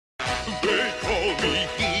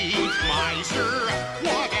miser.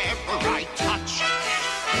 Whatever I touch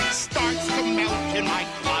starts to melt in my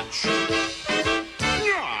clutch.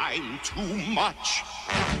 I'm too much.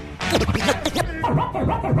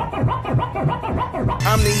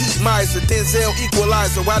 I'm the heat miser, Denzel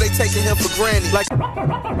equalizer. Why they taking him for granted? Like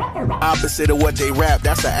opposite of what they rap,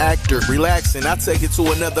 that's an actor. Relaxing, I take it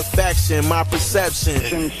to another faction. My perception.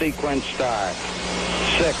 Mission sequence start.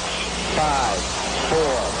 6, 5, 4,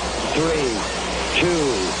 3, 2,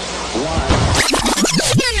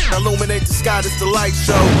 1. Illuminate the sky, this the light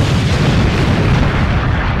show.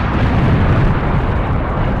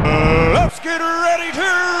 Let's get ready to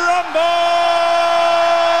rumble!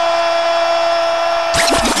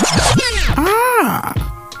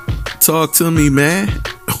 Talk to me, man.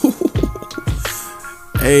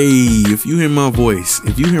 Hey, if you hear my voice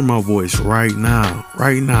right now,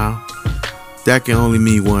 that can only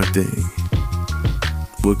mean one thing.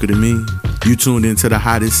 What could it mean? You tuned into the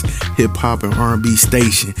hottest hip-hop and R&B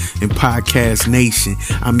station in Podcast Nation.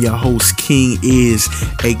 I'm your host, King Is,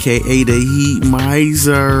 aka the Heat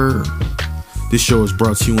Miser. This show is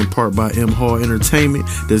brought to you in part by M Hall Entertainment.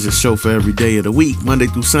 There's a show for every day of the week, Monday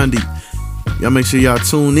through Sunday. Y'all make sure y'all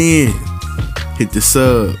tune in. Hit the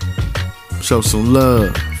sub. Show some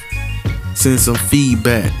love. Send some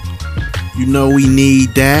feedback. You know we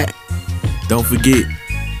need that. Don't forget,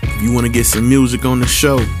 if you want to get some music on the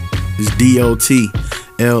show, it's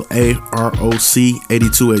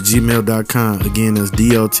DOTLAROC82@gmail.com. Again, that's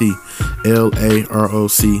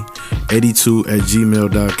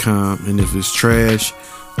DOTLAROC82@gmail.com. And if it's trash,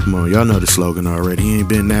 come on, y'all know the slogan already. He ain't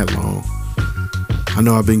been that long. I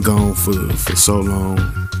know I've been gone for so long.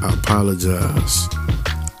 I apologize.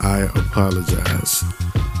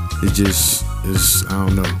 It's I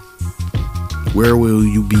don't know. Where will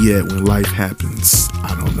you be at when life happens?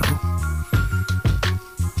 I don't know.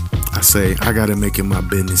 I say, I gotta make it my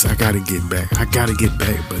business. I gotta get back.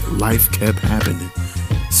 But life kept happening.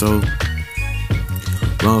 So,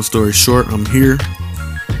 long story short, I'm here.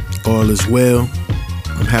 All is well.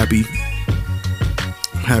 I'm happy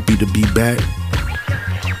to be back.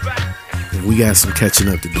 We got some catching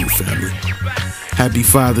up to do, family. Happy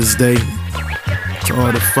Father's Day to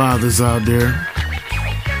all the fathers out there.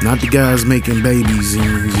 Not the guys making babies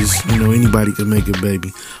and just, anybody can make a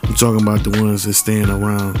baby. I'm talking about the ones that stand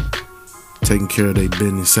around taking care of their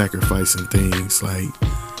business, sacrificing things like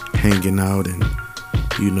hanging out and,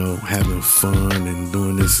 having fun and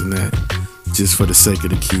doing this and that just for the sake of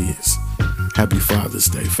the kids. Happy Father's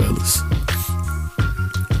Day, fellas.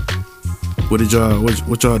 What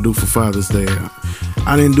y'all do for Father's Day?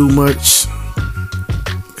 I didn't do much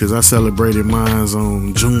because I celebrated mine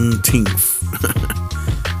on Juneteenth.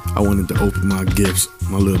 I wanted to open my gifts,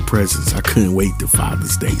 my little presents. I couldn't wait till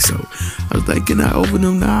Father's Day, so I was like, can I open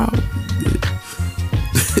them now?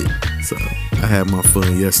 So I had my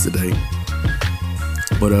fun yesterday.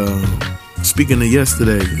 But speaking of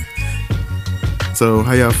yesterday, so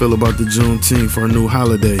how y'all feel about the Juneteenth, our new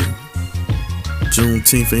holiday?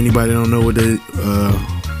 Juneteenth, for anybody don't know what it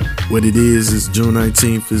is June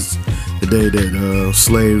 19th is the day that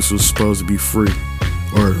slaves was supposed to be free.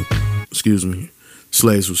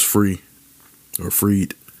 Slaves was free or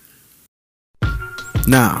freed.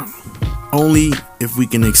 Now, only if we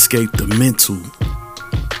can escape the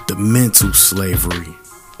mental slavery.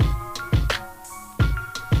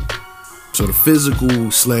 So the physical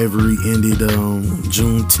slavery ended on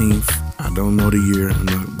Juneteenth. I don't know the year. I'm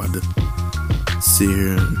not about to sit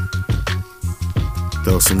here and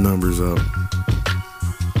throw some numbers up.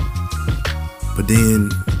 But then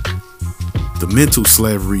the mental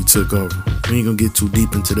slavery took over. We ain't gonna get too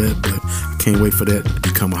deep into that, but I can't wait for that to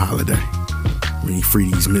become a holiday when you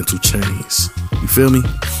free these mental chains. You feel me?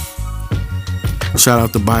 Shout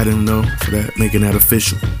out to Biden though for that, making that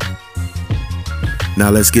official. Now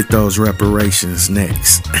let's get those reparations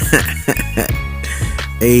next.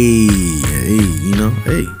 Hey,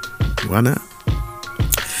 why not?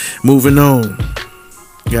 Moving on.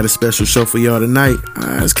 Got a special show for y'all tonight.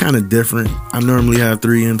 It's kind of different. I normally have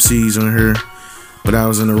 3 MCs on here, but I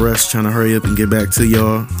was in a rush trying to hurry up and get back to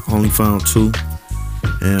y'all. Only found 2.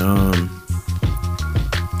 And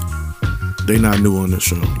they not new on the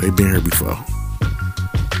show. They been here before.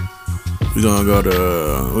 We're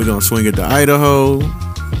gonna swing it to Idaho.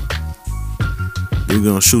 We're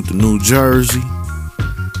gonna shoot to New Jersey.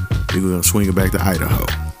 We're gonna swing it back to Idaho.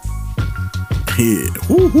 Yeah,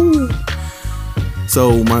 woohoo!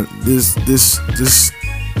 So this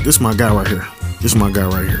my guy right here. This is my guy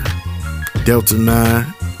right here. Delta 9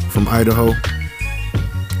 from Idaho,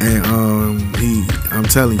 and I'm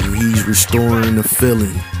telling you, he's restoring the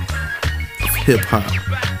feeling of hip hop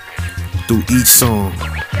through each song.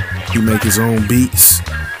 He make his own beats,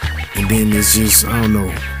 and then it's just, I don't know.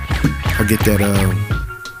 I get that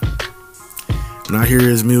when I hear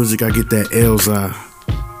his music, I get that Elza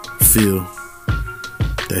feel,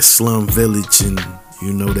 that Slum Village, and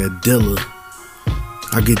you know, that Dilla.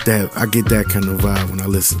 I get that kind of vibe when I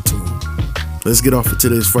listen to him. Let's get off into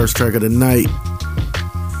this first track of the night.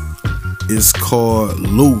 It's called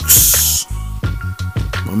Loose.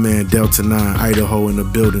 My man Delta 9, Idaho in the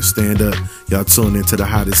building. Stand up. Y'all tuned into the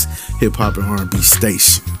hottest hip hop and R&B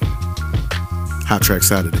station. Hot Track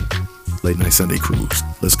Saturday, Late Night Sunday Cruise.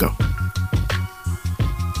 Let's go.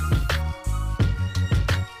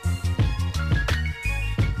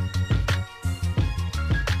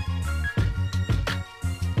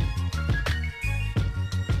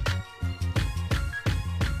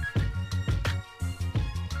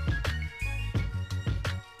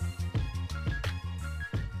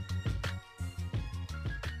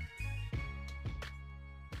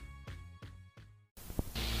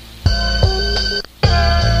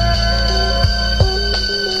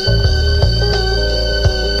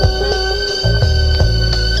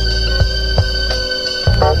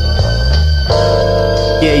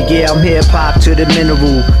 Yeah, I'm hip-hop to the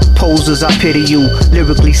mineral. Posers, I pity you.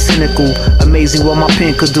 Lyrically cynical. Amazing what my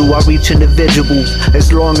pen could do. I reach individuals.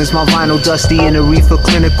 As long as my vinyl dusty and a reefer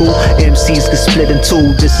clinical. MCs can split in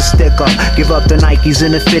two. This is stick up. Give up the Nikes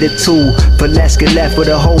and a fitted tool. But let's get left with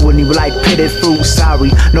a hole when you like pitted fruit.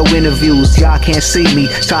 Sorry, no interviews. Y'all can't see me.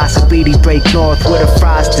 Try Sabidi break north with a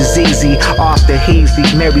frost diseasy. Off the hazy.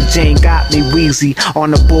 Mary Jane got me wheezy.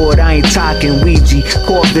 On the board, I ain't talking Ouija.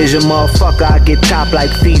 Core vision, motherfucker. I get chopped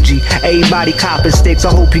like Fiji. Everybody copping sticks.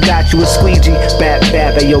 I hope you got you a squeegee.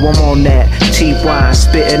 Bad, yo, I'm on that. Cheap wine,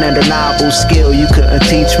 spitting undeniable skill. You couldn't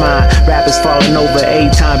teach mine. Rappers falling over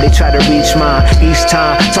every time they try to reach mine. Each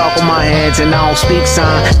time, talk with my hands and I don't speak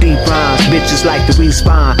sign. Deep rhymes, bitches like to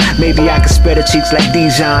respawn. Maybe I could spread the cheeks like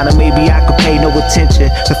Dijon. Or maybe I could pay no attention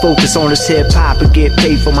and focus on this hip hop and get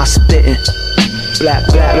paid for my spitting. Black,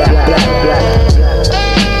 black, black, black,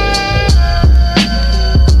 black.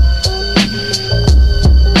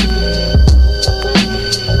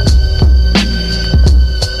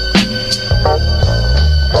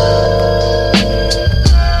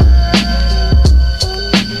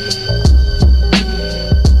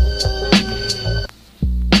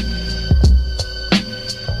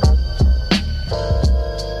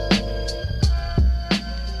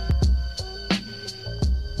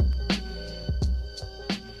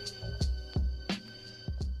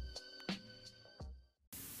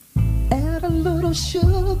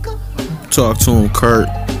 Talk to him, Kurt.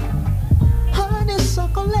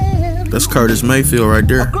 That's Curtis Mayfield right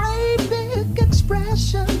there.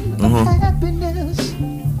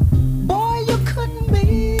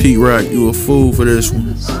 Pete Rock, you a fool for this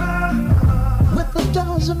one.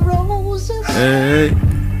 Hey.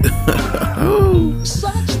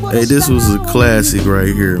 Hey, this was a classic right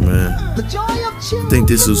here, man. I think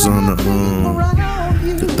this was on the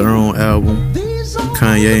Throne album.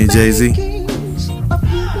 Kanye and Jay-Z.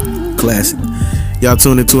 Classic. Y'all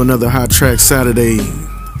tuned into another Hot Track Saturday,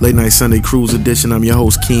 Late Night Sunday Cruise edition. I'm your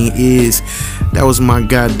host, King Is. That was my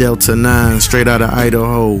guy Delta 9, straight out of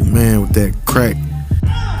Idaho, man, with that crack.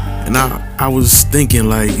 And I was thinking,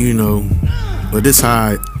 like, you know, but this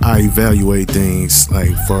how I evaluate things,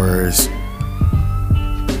 like, far as,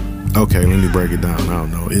 okay, let me break it down. I don't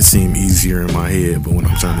know, it seemed easier in my head, but when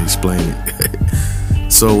I'm trying to explain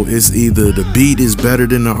it. So it's either the beat is better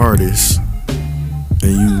than the artist,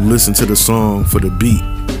 and you listen to the song for the beat,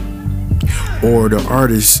 or the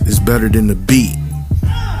artist is better than the beat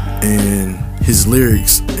and his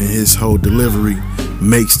lyrics and his whole delivery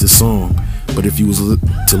makes the song. But if you was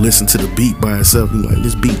to listen to the beat by itself, you're like,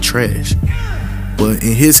 this beat trash. But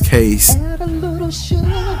in his case,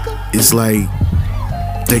 it's like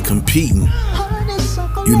they competing,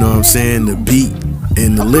 you know what I'm saying, the beat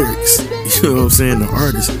and the lyrics, you know what I'm saying, the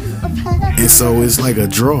artist. And so it's like a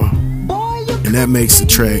draw. And that makes the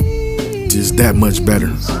track just that much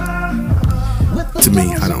better. To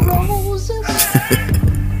me, I don't know.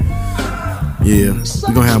 Yeah,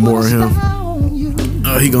 we're gonna have more of him.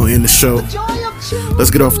 He gonna end the show.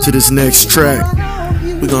 Let's get off to this next track.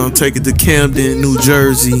 We're gonna take it to Camden, New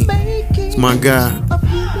Jersey. It's my guy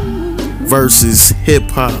versus hip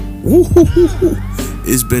hop.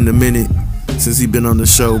 It's been a minute since he's been on the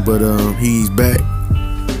show, but he's back.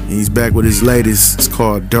 He's back with his latest. It's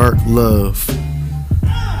called Dark Love.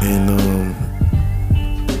 And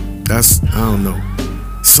that's, I don't know,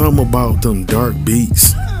 something about them dark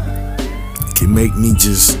beats can make me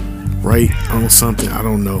just write on something. I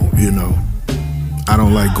don't know, you know. I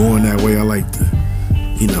don't like going that way. I like to,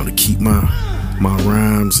 you know, to keep my my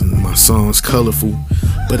rhymes and my songs colorful,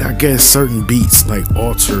 but I guess certain beats like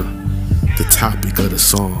alter the topic of the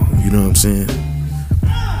song, you know what I'm saying?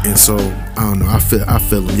 And so I don't know, I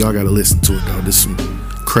feel them. Y'all gotta listen to it though. This some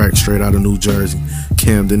crack straight out of New Jersey.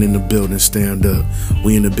 Camden in the building, stand up.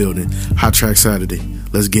 We in the building. Hot Track Saturday.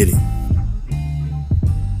 Let's get it.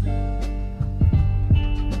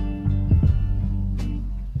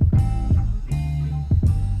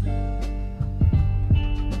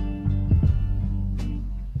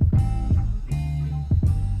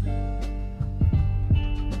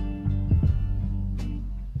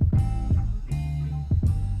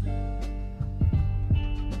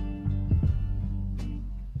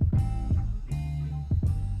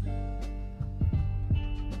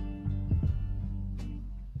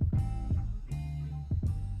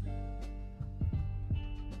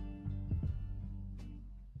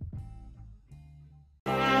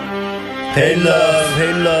 Hey love,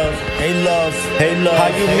 hey love, hey love, hey love. How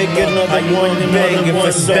you make another one bang if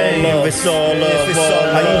it's all love?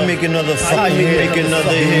 How you make another fucking hit?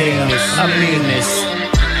 I mean this.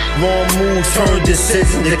 Wrong moves turn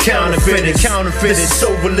decisions to counterfeit. This is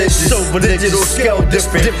so religious. Digital scale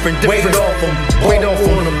different. Wait off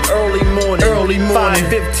on them. Early morning.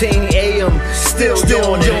 5:15 a.m. Still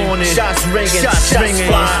yawning. Shots ringing.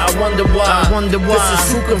 Fly. I wonder why. This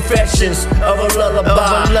is true confessions of a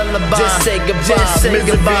lullaby. Just say goodbye.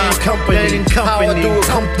 Misery company. How I do it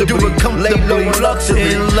comfortably. Lay low in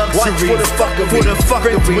luxury. Watch for the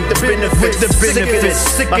fuckery. With the benefits.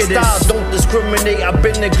 My style don't discriminate. I've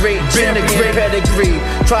been the great champion pedigree.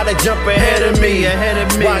 Try to jump ahead of me.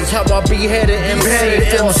 Watch how I be headed MC.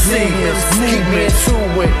 Keep me in tune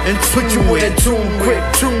with and put you in tune quick.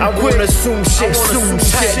 I wouldn't assume shit.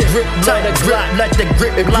 Grip like the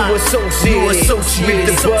grip. If you associate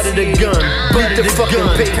the butt of the gun, beat the fucking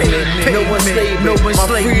pavement. No one's slave.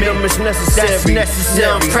 My freedom is necessary.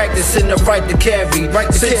 Now I'm practicing the right to carry.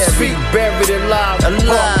 6 feet buried alive.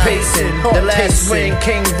 Heart pacing. The last swing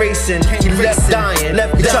came racing. You left dying.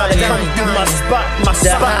 Try to come through my spot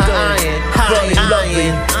high and lovely.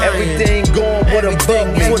 Everything going with a bug.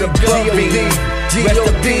 Rest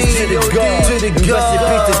in peace to the God. Rest in peace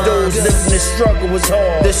to those living the struggle was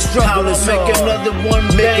hard. The struggle is hard. Make another one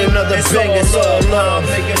bang, it's all love.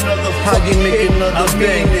 How you make another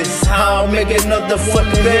bang? How I make another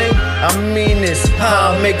fucking bang? I mean this.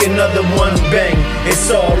 How I make another one bang?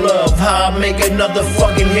 It's all love. How I make another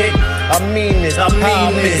fucking hit? I mean this. How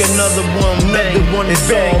I make another one bang?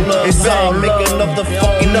 It's all love. It's how I make another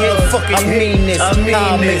fucking hit? I mean this. How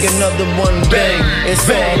I make another one bang? It's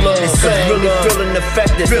all love. It's really feeling the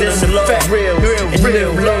fact that this love real. And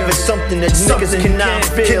real love is something that niggas cannot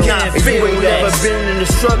feel. If you ain't ever been in the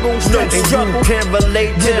struggle, and you can't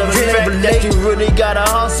relate to the fact that you really gotta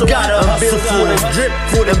hustle. I'm built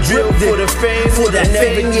for the drip, for the fame, for the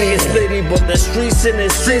fame. It's litty, but the streets in the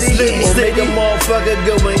city will make a motherfucker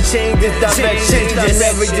go and change his direction. And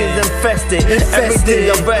everything's infested,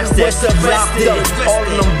 everything's arrested, locked up. All of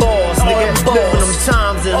them balls, niggas living them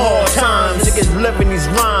times and hard times. Niggas living these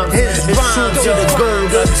rhymes. It's true to the gold.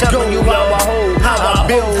 I'm telling you how I hold, how I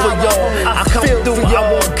build for y'all. I come through, I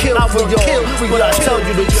won't kill for y'all. But I tell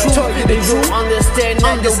you the truth, and you understand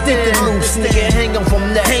the loose. Nigga hanging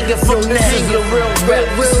from that, hanging the real rap.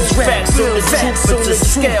 Facts on the truth, it's a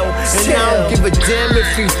scale. And I don't give a damn if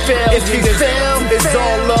he fail. It's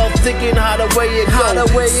all love, thinking how the way it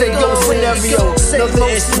go. Say yo scenario, nothing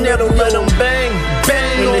is scenario. Let them bang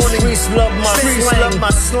on the streets love my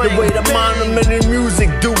slang. The way the monumental music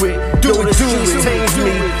do it. The streets changed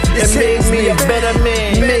me. It made me a better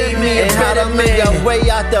man. And how to make a way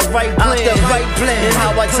out the right plan. And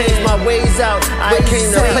how I changed my ways out. I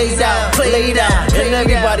came to played out. And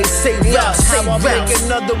everybody say route. How I make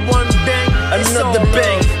another one bang, another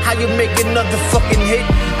bang. How you make another fucking hit?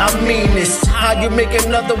 I mean this. How you make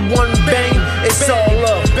another one bang? It's all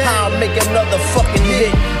love. How I make another fucking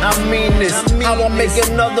hit? I mean this. How I make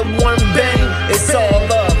another one bang? It's all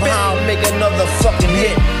love. How I make another fucking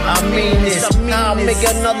hit? I mean this. How I make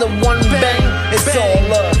another one bang? It's all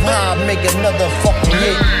love. How I make another fucking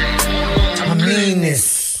hit? I mean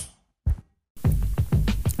this.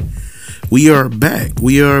 We are back.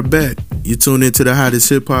 You tune into the hottest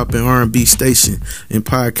hip hop and R&B station in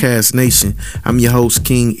podcast nation. I'm your host,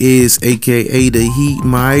 King Is, aka the Heat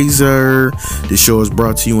Miser. This show is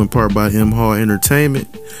brought to you in part by M Hall Entertainment.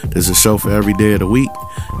 There's a show for every day of the week.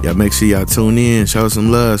 Y'all make sure y'all tune in, show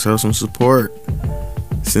some love, show some support,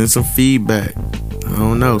 send some feedback. I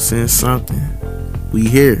don't know, send something. We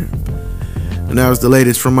here. And that was the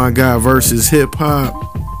latest from my guy Versus Hip Hop.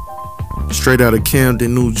 Straight out of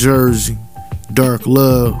Camden, New Jersey. Dark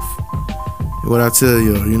Love. What I tell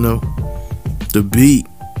y'all, The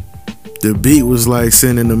beat was like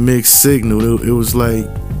sending a mixed signal. It was like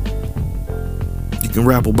you can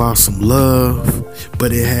rap about some love,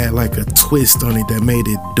 but it had like a twist on it that made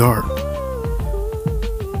it dark.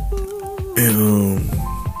 And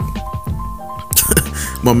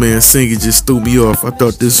my man singing just threw me off. I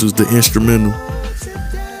thought this was the instrumental.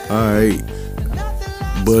 Alright.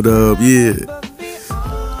 But yeah.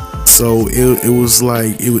 So it was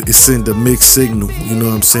like it sent a mixed signal, you know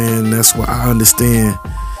what I'm saying? That's why I understand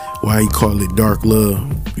why he called it dark love,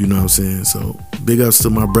 you know what I'm saying? So big ups to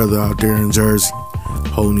my brother out there in Jersey,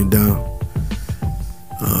 holding it down.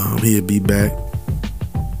 He'll be back.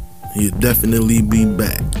 He'll definitely be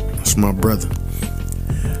back. That's my brother.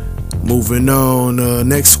 Moving on,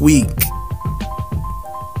 next week.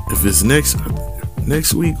 If it's next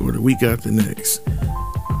week or the week after next,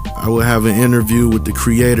 I will have an interview with the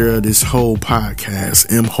creator of this whole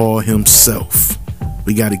podcast, M. Hall himself.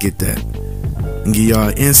 We got to get that and give y'all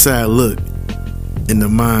an inside look in the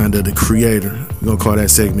mind of the creator. We're gonna call that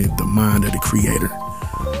segment "The Mind of the Creator."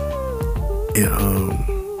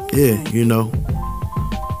 And yeah, you know,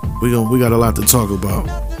 we got a lot to talk about.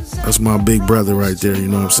 That's my big brother right there. You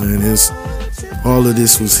know what I'm saying? All of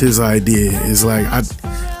this was his idea. It's like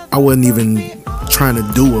I wasn't even trying to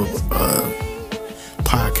do a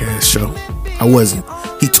podcast show. I wasn't.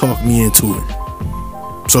 He talked me into it.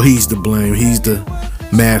 So he's to blame. He's the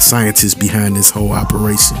mad scientist behind this whole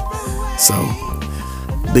operation. So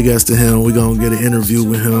big ups to him. We're gonna get an interview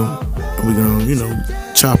with him. We're gonna, you know,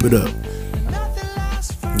 chop it up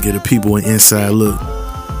and get the people an inside look.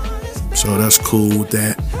 So that's cool with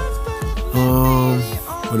that.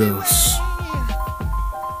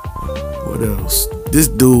 What else? This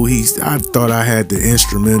dude, I thought I had the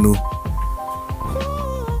instrumental,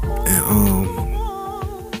 and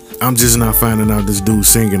I'm just not finding out this dude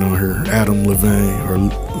singing on her, Adam Levine, or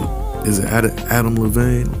is it Adam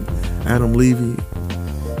Levine? Adam Levy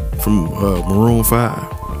from Maroon 5.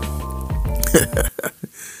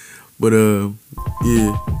 But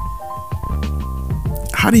yeah.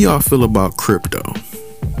 How do y'all feel about crypto?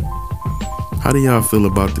 How do y'all feel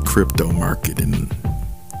about the crypto market and,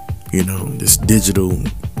 you know, this digital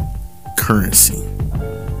currency?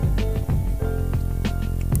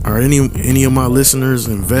 Are any of my listeners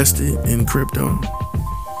invested in crypto?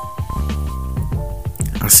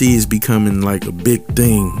 I see it's becoming like a big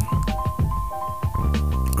thing.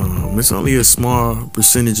 It's only a small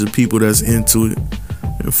percentage of people that's into it,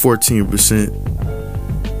 and 14%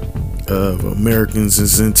 of Americans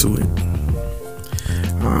is into it.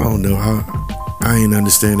 I don't know. I ain't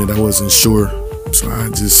understand it. I wasn't sure. So I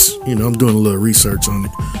just, you know, I'm doing a little research on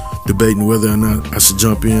it, debating whether or not I should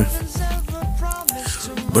jump in.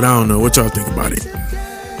 But I don't know. What y'all think about it?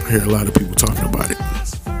 I hear a lot of people talking about it.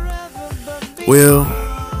 Well,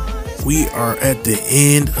 we are at the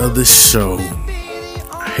end of the show.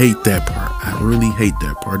 I hate that part. I really hate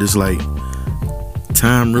that part. It's like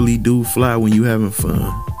time really do fly when you having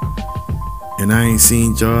fun. And I ain't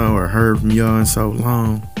seen y'all or heard from y'all in so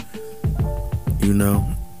long. You know,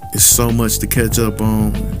 it's so much to catch up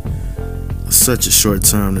on. It's such a short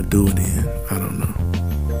time to do it in. I don't know.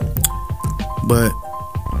 But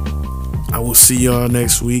I will see y'all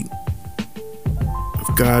next week.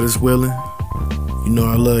 If God is willing. You know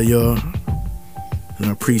I love y'all. And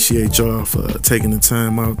I appreciate y'all for taking the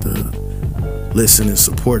time out to listen and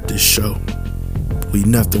support this show. We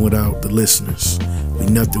nothing without the listeners. We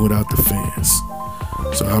nothing without the fans.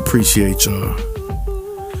 So I appreciate y'all.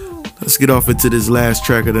 Let's get off into this last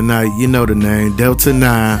track of the night. You know the name. Delta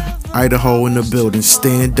 9, Idaho in the building.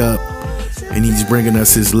 Stand up. And he's bringing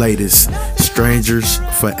us his latest. Strangers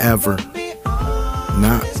Forever.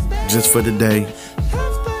 Not just for the day.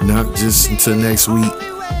 Not just until next week.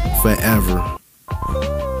 Forever.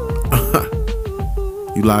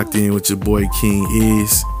 You locked in with your boy King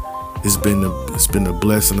Is. It's been a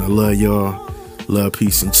blessing. I love y'all. Love,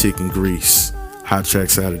 peace, and chicken grease. Hot Track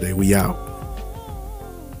Saturday. We out.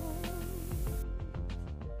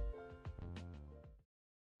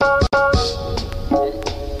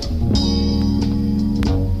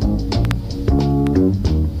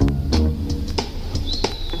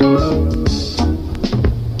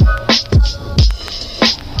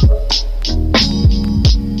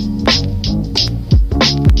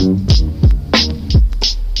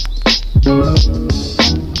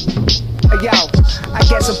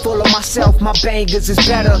 My bangers is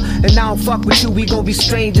better, and I don't fuck with you, we gon' be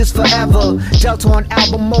strangers forever. Delta on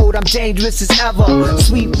album mode, I'm dangerous as ever.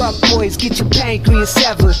 Sweet buck boys, get your pancreas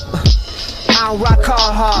severed. I don't rock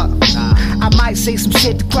hard. I might say some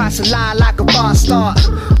shit to cross the line like a bar star.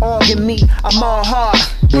 Organ me, I'm all hard.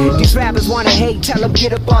 These rappers wanna hate, tell them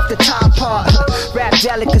get up off the top part. Rap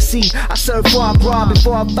delicacy, I serve for a bra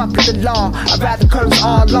before I fuck with the law. I'd rather curse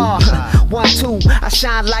all law. 1, 2, I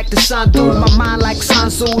shine like the sun do. My mind like Sun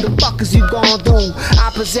Tzu, the fuck is you gon' do? I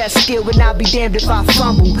possess skill and I'll be damned if I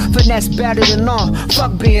fumble. Finesse better than all,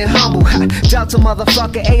 fuck being humble. Delta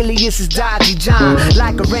motherfucker, alias is Dodgy John.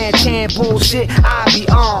 Like a ranch bullshit, I be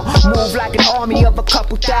on. Move like an army of a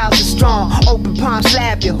couple thousand strong. Open palm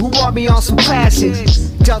slap you, who want me on some classics?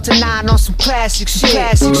 Delta 9 on some classic shit.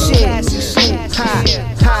 Classic shit. Ha,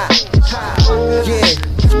 yeah.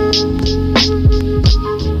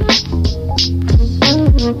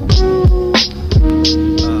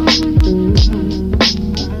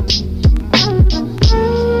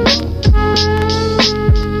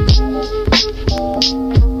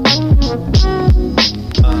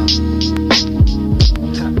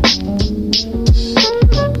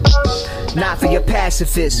 Not for your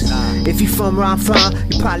pacifists. If you from where I'm from,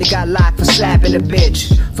 you probably got locked for slapping a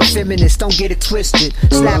bitch. For feminists, don't get it twisted.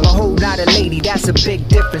 Slap a hoe, not a lady, that's a big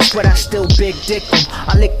difference. But I still big dick them.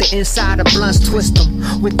 I lick the inside of blunts, twist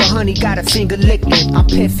them. With the honey, got a finger licking. I'm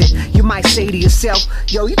piffin'. You might say to yourself,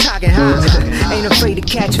 yo, you talking hot. Ain't afraid to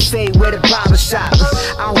catch a fade where the barber shop.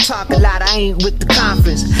 I don't talk a lot, I ain't with the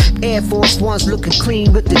conference. Air Force Ones looking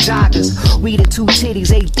clean with the joggers. Weed and 2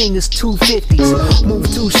 titties, 8 fingers, 250s. Move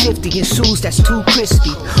too shifty in shoes that's too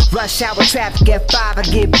crispy. Rush hour traffic at 5, I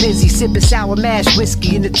get busy. Sipping sour mash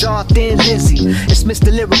whiskey in the jar, thin Lizzy. It's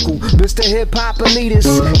Mr. Lyrical, Mr. Hip Hop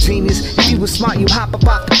elitist. Genius, if you was smart, you hop up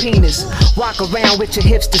off the penis. Walk around with your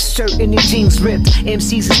hipster shirt and your jeans ripped.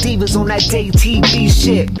 MCs and divas on that JTB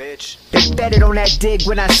shit. They bet it on that dig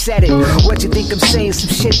when I said it. What you think I'm saying? Some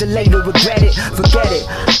shit to later regret it. Forget it.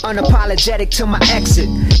 Unapologetic till my exit.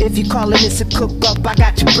 If you calling this a cook up, I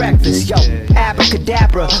got your breakfast. Yo,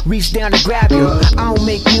 abracadabra, reach down to grab you. I don't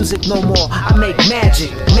make music no more. I make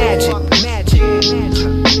magic, magic, magic.